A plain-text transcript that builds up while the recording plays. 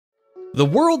The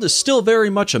world is still very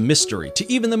much a mystery to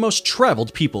even the most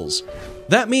traveled peoples.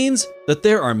 That means that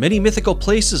there are many mythical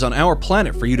places on our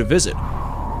planet for you to visit,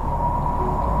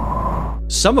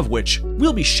 some of which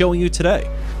we'll be showing you today.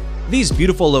 These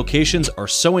beautiful locations are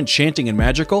so enchanting and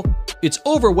magical, it's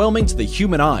overwhelming to the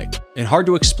human eye and hard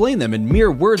to explain them in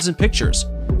mere words and pictures.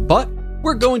 But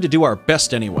we're going to do our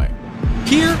best anyway.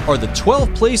 Here are the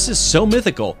 12 places so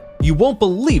mythical you won't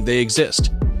believe they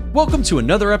exist. Welcome to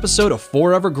another episode of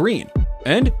Forever Green.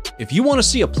 And if you want to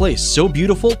see a place so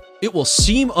beautiful it will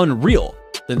seem unreal,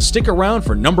 then stick around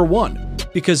for number 1,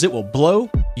 because it will blow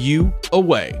you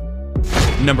away.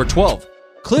 Number 12.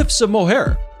 Cliffs of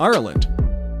Moher, Ireland.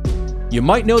 You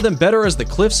might know them better as the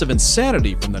Cliffs of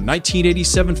Insanity from the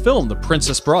 1987 film The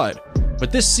Princess Bride,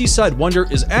 but this seaside wonder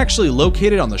is actually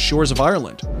located on the shores of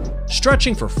Ireland.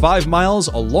 Stretching for 5 miles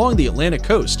along the Atlantic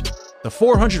coast, the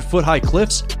 400-foot-high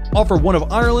cliffs offer one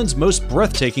of Ireland's most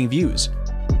breathtaking views.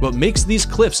 What makes these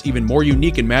cliffs even more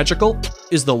unique and magical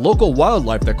is the local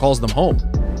wildlife that calls them home.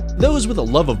 Those with a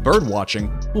love of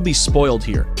birdwatching will be spoiled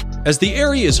here, as the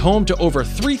area is home to over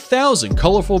 3,000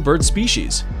 colorful bird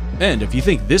species. And if you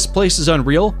think this place is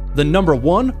unreal, then number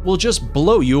 1 will just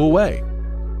blow you away.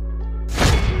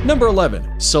 Number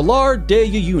 11. Salar de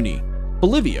Uyuni,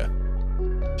 Bolivia.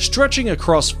 Stretching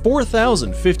across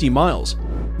 4,050 miles,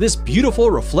 this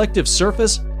beautiful reflective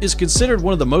surface is considered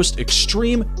one of the most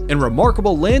extreme and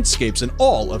remarkable landscapes in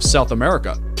all of South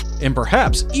America, and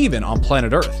perhaps even on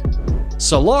planet Earth.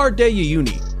 Salar de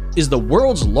Uyuni is the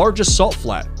world's largest salt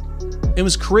flat and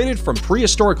was created from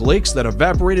prehistoric lakes that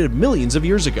evaporated millions of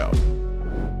years ago.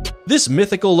 This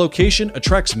mythical location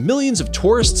attracts millions of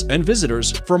tourists and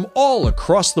visitors from all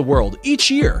across the world each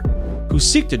year who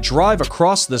seek to drive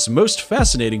across this most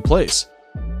fascinating place.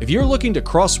 If you're looking to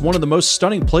cross one of the most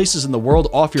stunning places in the world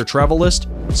off your travel list,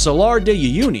 Salar de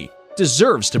Uyuni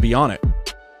deserves to be on it.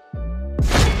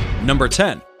 Number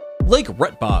 10. Lake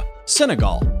Retba,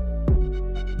 Senegal.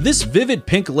 This vivid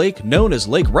pink lake known as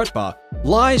Lake Retba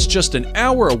lies just an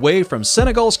hour away from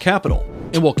Senegal's capital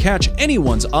and will catch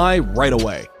anyone's eye right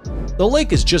away. The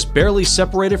lake is just barely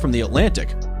separated from the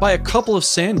Atlantic by a couple of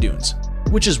sand dunes,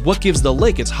 which is what gives the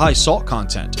lake its high salt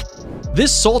content.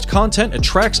 This salt content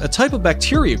attracts a type of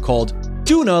bacteria called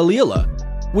Duna Lila,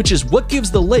 which is what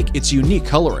gives the lake its unique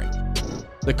coloring.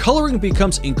 The coloring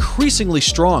becomes increasingly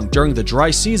strong during the dry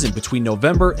season between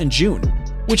November and June,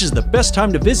 which is the best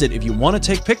time to visit if you want to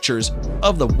take pictures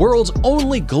of the world's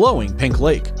only glowing pink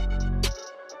lake.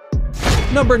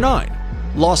 Number 9.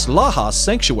 Los Lajas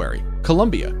Sanctuary,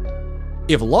 Colombia.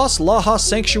 If Los Lajas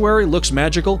Sanctuary looks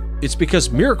magical, it's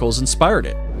because miracles inspired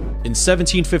it. In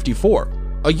 1754,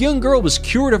 a young girl was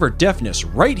cured of her deafness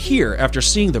right here after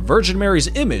seeing the Virgin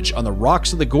Mary's image on the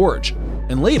rocks of the gorge,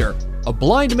 and later, a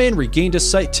blind man regained his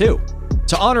sight too.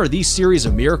 To honor these series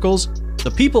of miracles, the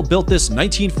people built this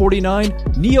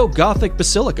 1949 neo-Gothic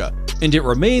basilica, and it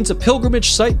remains a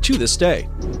pilgrimage site to this day.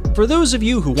 For those of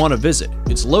you who want to visit,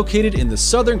 it's located in the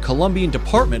southern Colombian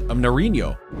department of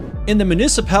Nariño, in the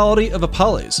municipality of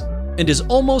Apales, and is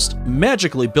almost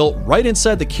magically built right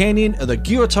inside the canyon of the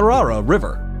Guatarrara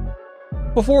River.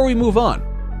 Before we move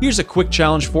on, here's a quick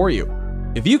challenge for you.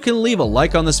 If you can leave a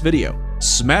like on this video,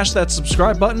 smash that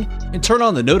subscribe button, and turn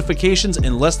on the notifications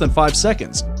in less than 5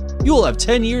 seconds, you will have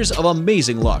 10 years of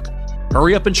amazing luck.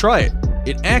 Hurry up and try it.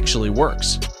 It actually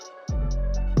works.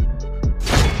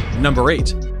 Number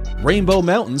 8. Rainbow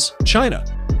Mountains, China.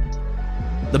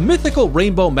 The mythical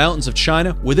Rainbow Mountains of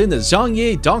China within the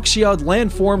Zhangye Dongxiad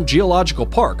Landform Geological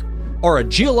Park are a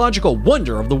geological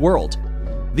wonder of the world.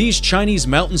 These Chinese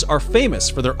mountains are famous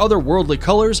for their otherworldly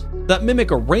colors that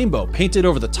mimic a rainbow painted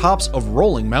over the tops of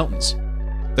rolling mountains.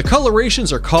 The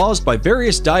colorations are caused by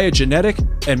various diagenetic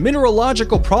and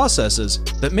mineralogical processes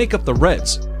that make up the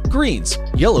reds, greens,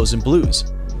 yellows, and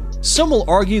blues. Some will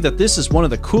argue that this is one of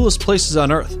the coolest places on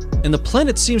Earth, and the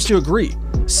planet seems to agree,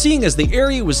 seeing as the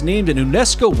area was named an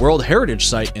UNESCO World Heritage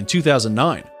Site in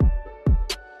 2009.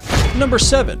 Number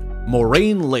 7.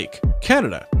 Moraine Lake,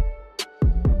 Canada.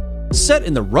 Set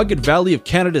in the rugged valley of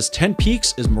Canada's 10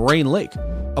 peaks is Moraine Lake,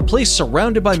 a place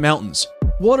surrounded by mountains,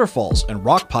 waterfalls, and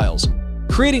rock piles,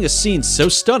 creating a scene so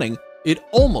stunning it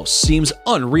almost seems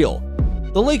unreal.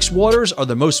 The lake's waters are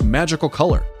the most magical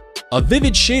color, a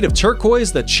vivid shade of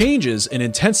turquoise that changes in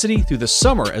intensity through the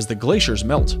summer as the glaciers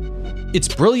melt. Its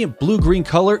brilliant blue-green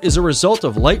color is a result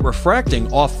of light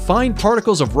refracting off fine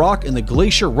particles of rock in the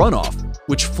glacier runoff,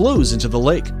 which flows into the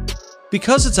lake.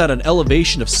 Because it's at an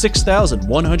elevation of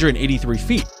 6,183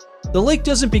 feet, the lake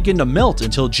doesn't begin to melt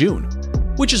until June,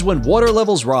 which is when water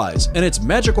levels rise and its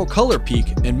magical color peak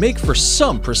and make for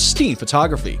some pristine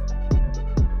photography.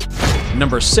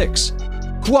 Number 6.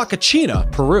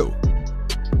 Huacachina, Peru.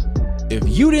 If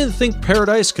you didn't think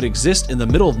paradise could exist in the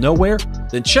middle of nowhere,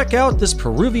 then check out this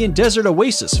Peruvian desert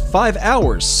oasis 5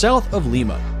 hours south of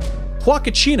Lima.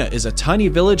 Huacachina is a tiny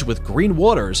village with green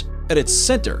waters at its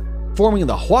center, forming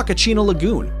the Huacachina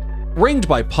Lagoon. Ringed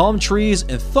by palm trees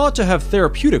and thought to have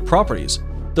therapeutic properties,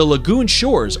 the lagoon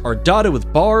shores are dotted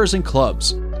with bars and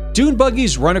clubs. Dune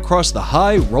buggies run across the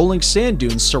high, rolling sand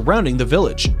dunes surrounding the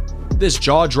village. This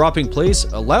jaw-dropping place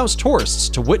allows tourists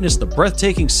to witness the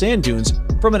breathtaking sand dunes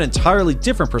from an entirely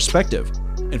different perspective,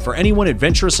 and for anyone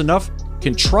adventurous enough,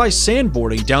 can try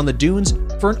sandboarding down the dunes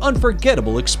for an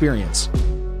unforgettable experience.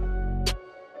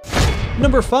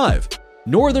 Number 5.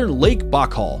 Northern Lake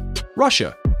Baikal,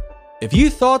 Russia. If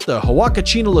you thought the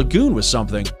Huacachina Lagoon was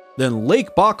something, then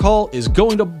Lake Baikal is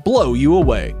going to blow you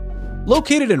away.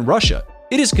 Located in Russia,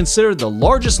 it is considered the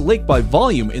largest lake by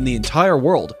volume in the entire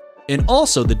world, and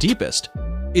also the deepest.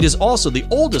 It is also the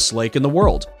oldest lake in the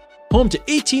world, home to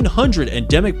 1,800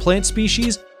 endemic plant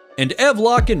species, and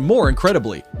Evlock and more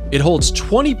incredibly, it holds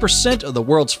 20% of the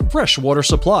world's freshwater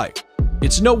supply.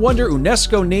 It's no wonder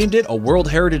UNESCO named it a World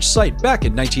Heritage Site back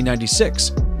in 1996.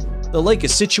 The lake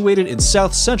is situated in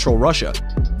south-central Russia,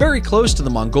 very close to the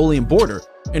Mongolian border,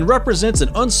 and represents an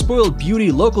unspoiled beauty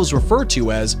locals refer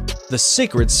to as the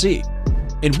Sacred Sea.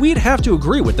 And we'd have to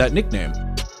agree with that nickname.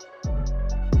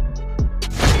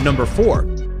 Number 4.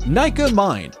 Nika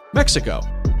Mine, Mexico.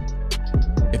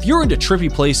 If you're into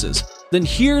trippy places, then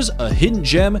here's a hidden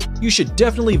gem you should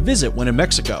definitely visit when in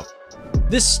Mexico.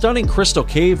 This stunning crystal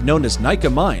cave known as Nika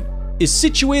Mine is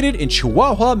situated in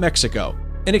Chihuahua, Mexico,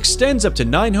 and extends up to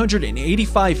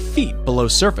 985 feet below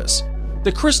surface.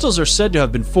 The crystals are said to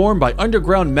have been formed by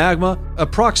underground magma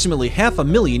approximately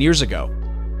 500,000 years ago.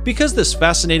 Because this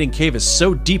fascinating cave is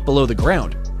so deep below the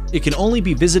ground, it can only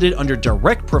be visited under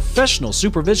direct professional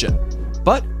supervision.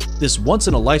 But this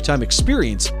once-in-a-lifetime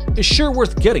experience is sure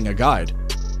worth getting a guide.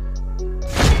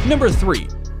 Number 3.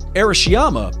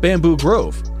 Arashiyama Bamboo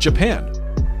Grove, Japan.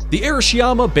 The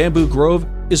Arashiyama Bamboo Grove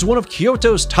is one of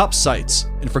Kyoto's top sites,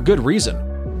 and for good reason.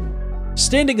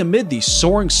 Standing amid these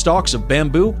soaring stalks of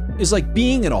bamboo is like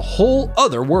being in a whole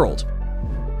other world.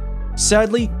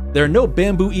 Sadly, there are no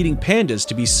bamboo-eating pandas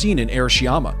to be seen in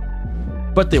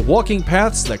Arashiyama, but the walking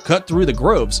paths that cut through the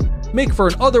groves make for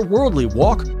an otherworldly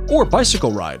walk or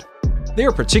bicycle ride. They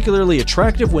are particularly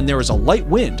attractive when there is a light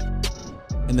wind,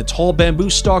 and the tall bamboo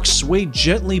stalks sway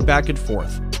gently back and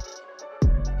forth.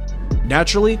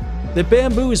 Naturally, the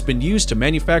bamboo has been used to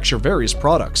manufacture various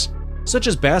products, such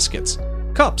as baskets,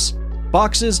 cups,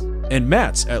 boxes, and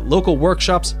mats at local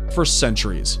workshops for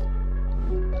centuries.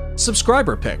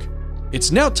 Subscriber pick.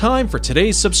 It's now time for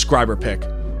today's subscriber pick.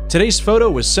 Today's photo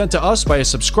was sent to us by a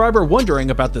subscriber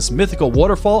wondering about this mythical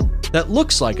waterfall that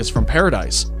looks like it's from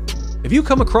paradise. If you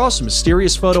come across a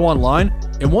mysterious photo online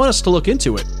and want us to look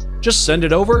into it, just send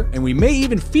it over and we may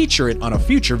even feature it on a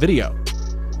future video.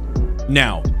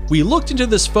 Now, we looked into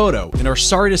this photo and are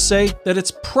sorry to say that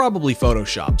it's probably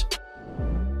photoshopped.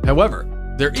 However,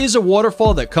 there is a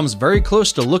waterfall that comes very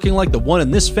close to looking like the one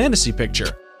in this fantasy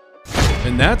picture.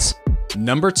 And that's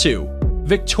number 2,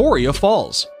 Victoria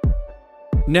Falls.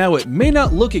 Now, it may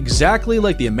not look exactly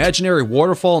like the imaginary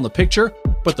waterfall in the picture,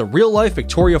 but the real-life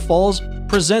Victoria Falls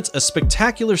presents a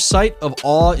spectacular sight of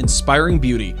awe-inspiring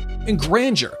beauty and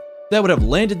grandeur that would have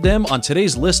landed them on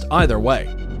today's list either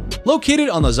way. Located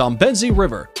on the Zambezi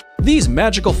River, these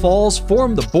magical falls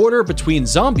form the border between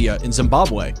Zambia and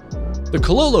Zimbabwe. The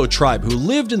Kololo tribe who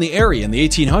lived in the area in the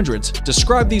 1800s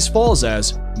described these falls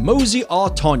as Mozi a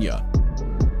Tonya,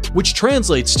 which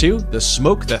translates to the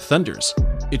smoke that thunders.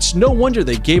 It's no wonder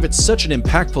they gave it such an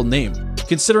impactful name,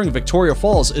 considering Victoria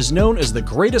Falls is known as the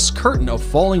greatest curtain of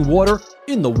falling water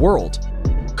in the world.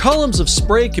 Columns of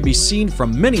spray can be seen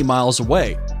from many miles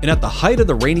away, and at the height of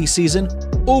the rainy season,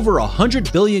 over 100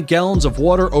 billion gallons of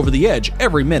water over the edge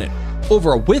every minute,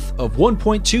 over a width of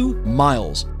 1.2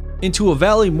 miles, into a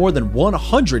valley more than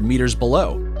 100 meters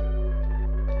below.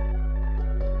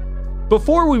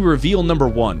 Before we reveal number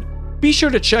 1, be sure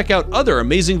to check out other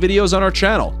amazing videos on our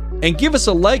channel, and give us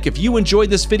a like if you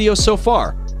enjoyed this video so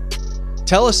far.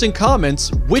 Tell us in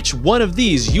comments which one of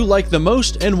these you like the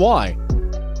most and why.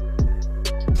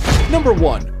 Number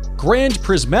 1. Grand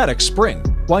Prismatic Spring,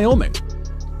 Wyoming.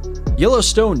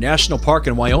 Yellowstone National Park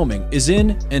in Wyoming is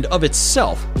in and of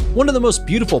itself one of the most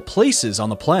beautiful places on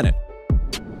the planet.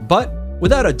 But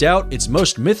without a doubt, its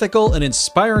most mythical and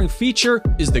inspiring feature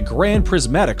is the Grand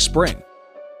Prismatic Spring.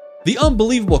 The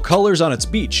unbelievable colors on its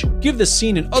beach give the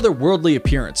scene an otherworldly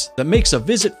appearance that makes a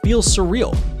visit feel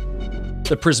surreal.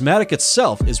 The prismatic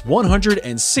itself is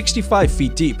 165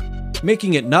 feet deep,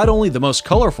 making it not only the most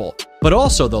colorful, but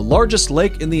also the largest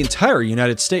lake in the entire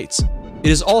United States. It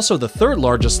is also the third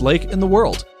largest lake in the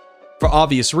world. For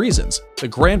obvious reasons, the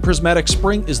Grand Prismatic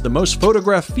Spring is the most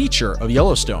photographed feature of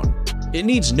Yellowstone. It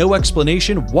needs no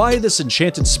explanation why this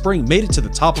enchanted spring made it to the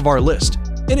top of our list.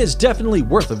 It is definitely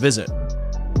worth a visit.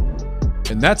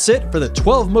 And that's it for the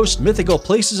 12 most mythical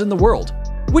places in the world.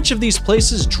 Which of these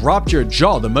places dropped your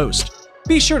jaw the most?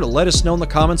 Be sure to let us know in the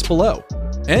comments below.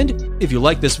 And if you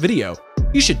like this video,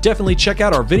 you should definitely check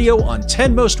out our video on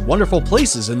 10 most wonderful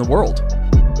places in the world.